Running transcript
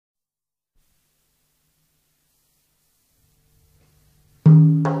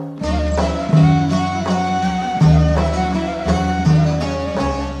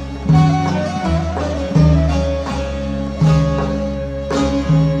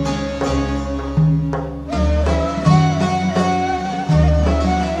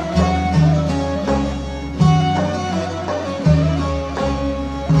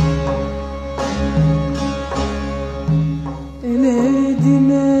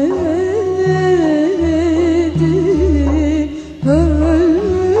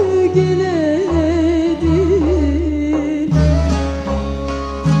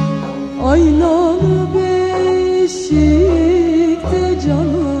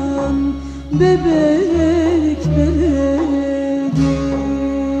bebek benim.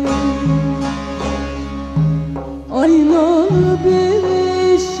 Aynalı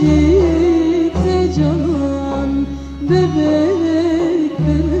beşikte canan bebek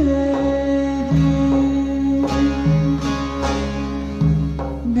benim.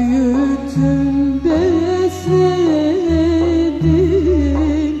 Büyüttüm, besledim,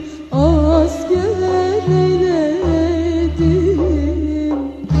 asker eyledim.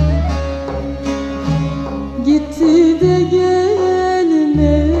 Gitti de gelmedi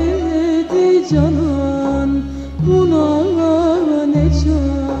canan, buna ne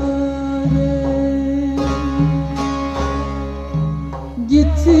çare.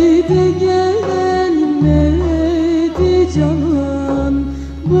 Gitti de gelmedi canan,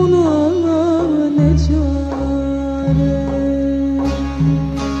 buna ne çare.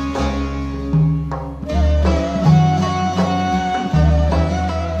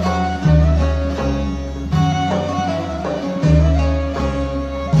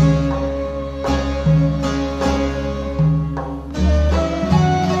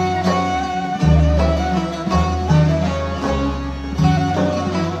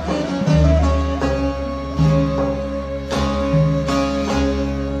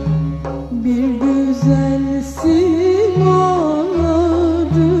 Bir güzel simadır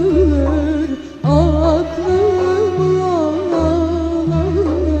aklımı alan,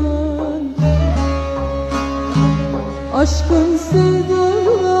 aşkın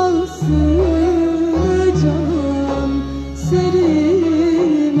sevdası can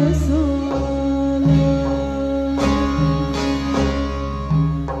serime salan.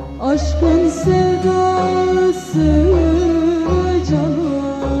 Aşkın sevdası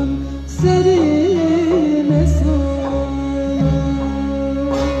canan serime salan.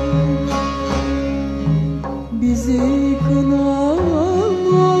 Bizi kınamasın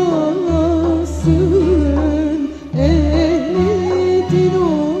ehli din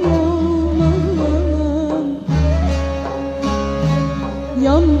olan.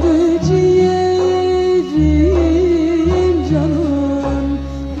 Yandı ciğerim canan,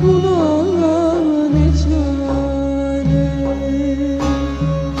 buna ne çare.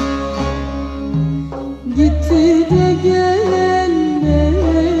 Gitti de gelmedi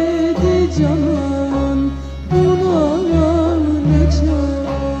canan,